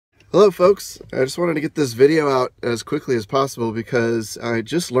Hello folks, I just wanted to get this video out as quickly as possible because I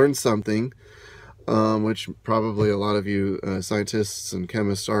just learned something which probably a lot of you scientists and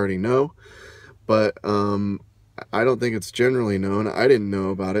chemists already know, but I don't think it's generally known. I didn't know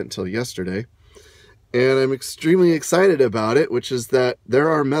about it until yesterday, and I'm extremely excited about it, which is that there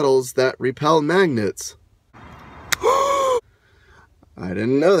are metals that repel magnets. I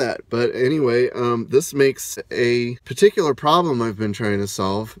didn't know that, but anyway, this makes a particular problem I've been trying to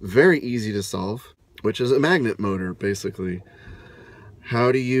solve very easy to solve, which is a magnet motor, basically.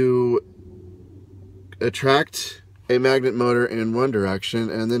 How do you attract a magnet motor in one direction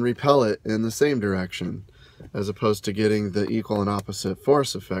and then repel it in the same direction, as opposed to getting the equal and opposite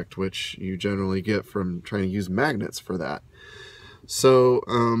force effect, which you generally get from trying to use magnets for that? So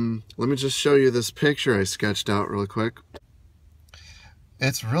let me just show you this picture I sketched out really quick.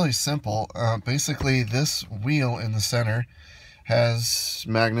 It's really simple. Basically, this wheel in the center has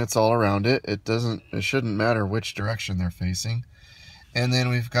magnets all around it. It shouldn't matter which direction they're facing. And then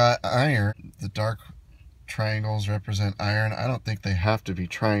we've got iron. The dark triangles represent iron. I don't think they have to be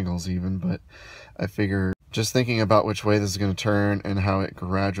triangles even, but I figure just thinking about which way this is going to turn and how it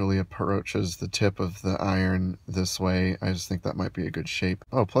gradually approaches the tip of the iron this way, I just think that might be a good shape.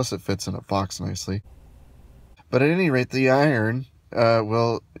 Oh, plus it fits in a box nicely. But at any rate, the iron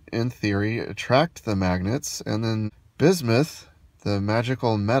will, in theory, attract the magnets, and then bismuth, the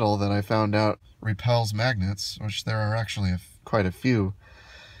magical metal that I found out repels magnets, which there are actually quite a few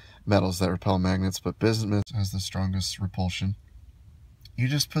metals that repel magnets, but bismuth has the strongest repulsion. You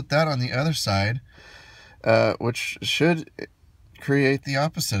just put that on the other side, which should create the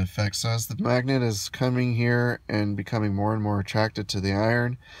opposite effect. So as the magnet is coming here and becoming more and more attracted to the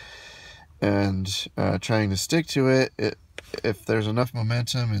iron and trying to stick to it, if there's enough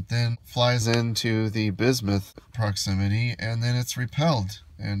momentum, it then flies into the bismuth proximity, and then it's repelled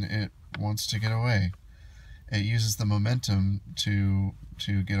and it wants to get away. It uses the momentum to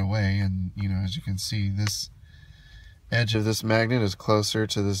get away, and as you can see, this edge of this magnet is closer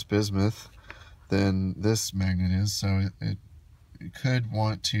to this bismuth than this magnet is, so it could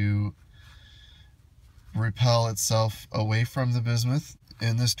want to repel itself away from the bismuth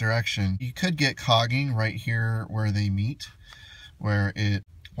in this direction. You could get cogging right here where they meet, where it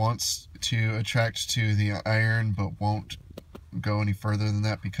wants to attract to the iron but won't go any further than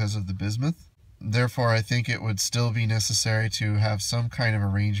that because of the bismuth. Therefore, I think it would still be necessary to have some kind of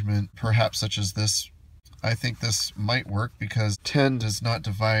arrangement, perhaps such as this. I think this might work because 10 does not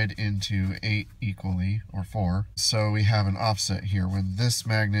divide into 8 equally, or 4. So we have an offset here. When this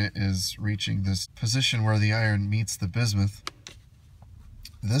magnet is reaching this position where the iron meets the bismuth,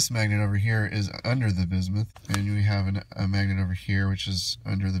 this magnet over here is under the bismuth, and we have a magnet over here which is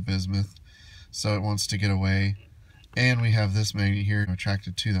under the bismuth, so it wants to get away. And we have this magnet here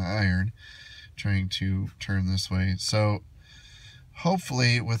attracted to the iron, trying to turn this way. So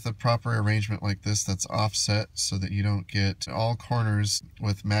hopefully with a proper arrangement like this that's offset so that you don't get all corners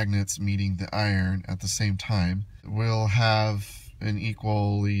with magnets meeting the iron at the same time, we'll have an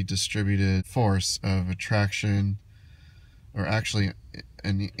equally distributed force of attraction, or actually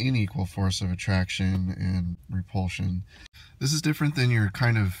an unequal force of attraction and repulsion. This is different than your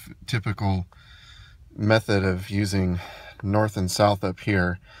kind of typical method of using north and south up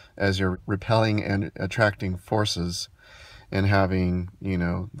here as your repelling and attracting forces, and having,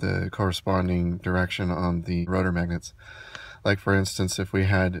 the corresponding direction on the rotor magnets. Like for instance, if we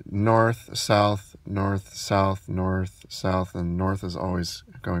had north, south, north, south, north, south, and north is always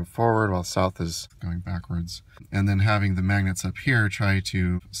going forward while south is going backwards. And then having the magnets up here try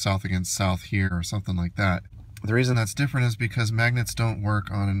to south against south here or something like that. The reason that's different is because magnets don't work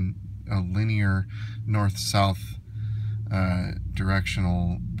on a linear north-south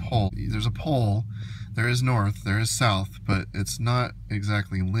directional pole. There's a pole, there is north, there is south, but it's not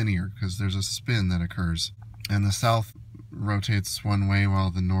exactly linear because there's a spin that occurs. And the south rotates one way while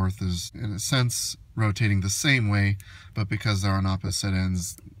the north is, in a sense, rotating the same way, but because they're on opposite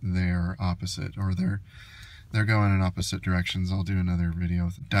ends, they're opposite, or they're going in opposite directions. I'll do another video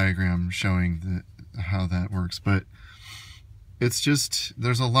with a diagram showing how that works, but it's just,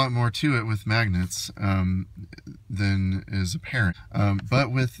 there's a lot more to it with magnets than is apparent.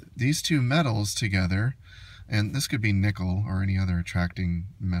 But with these two metals together, and this could be nickel or any other attracting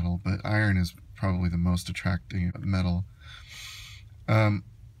metal, but iron is probably the most attracting metal.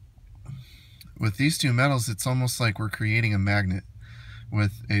 With these two metals, it's almost like we're creating a magnet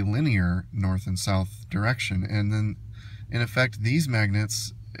with a linear north and south direction. And then, in effect, these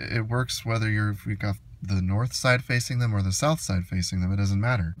magnets, it works whether we've got the north side facing them or the south side facing them. It doesn't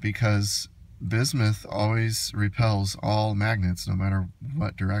matter, because bismuth always repels all magnets no matter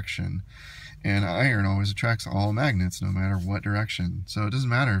what direction. And iron always attracts all magnets no matter what direction. So it doesn't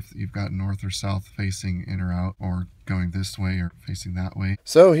matter if you've got north or south facing in or out, or going this way or facing that way.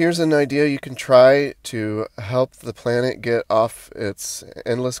 So here's an idea you can try to help the planet get off its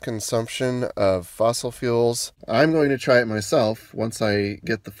endless consumption of fossil fuels. I'm going to try it myself once I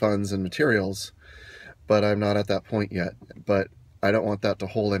get the funds and materials, but I'm not at that point yet. But I don't want that to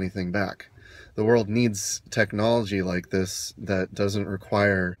hold anything back. The world needs technology like this that doesn't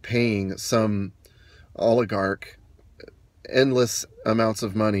require paying some oligarch endless amounts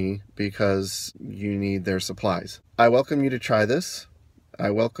of money because you need their supplies. I welcome you to try this. I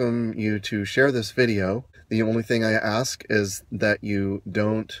welcome you to share this video. The only thing I ask is that you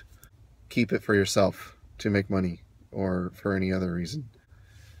don't keep it for yourself to make money or for any other reason.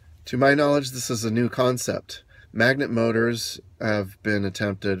 To my knowledge, this is a new concept. Magnet motors have been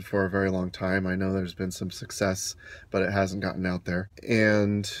attempted for a very long time. I know there's been some success, but it hasn't gotten out there.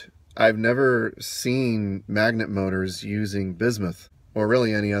 And I've never seen magnet motors using bismuth or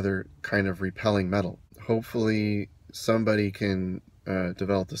really any other kind of repelling metal. Hopefully somebody can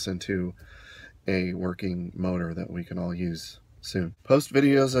develop this into a working motor that we can all use soon. Post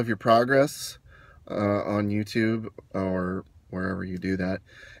videos of your progress on YouTube or wherever you do that.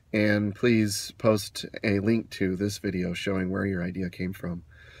 And please post a link to this video showing where your idea came from.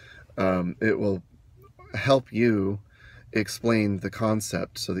 It will help you explain the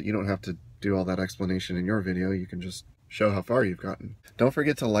concept so that you don't have to do all that explanation in your video. You can just show how far you've gotten. Don't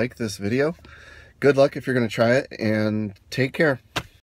forget to like this video. Good luck if you're going to try it, and take care.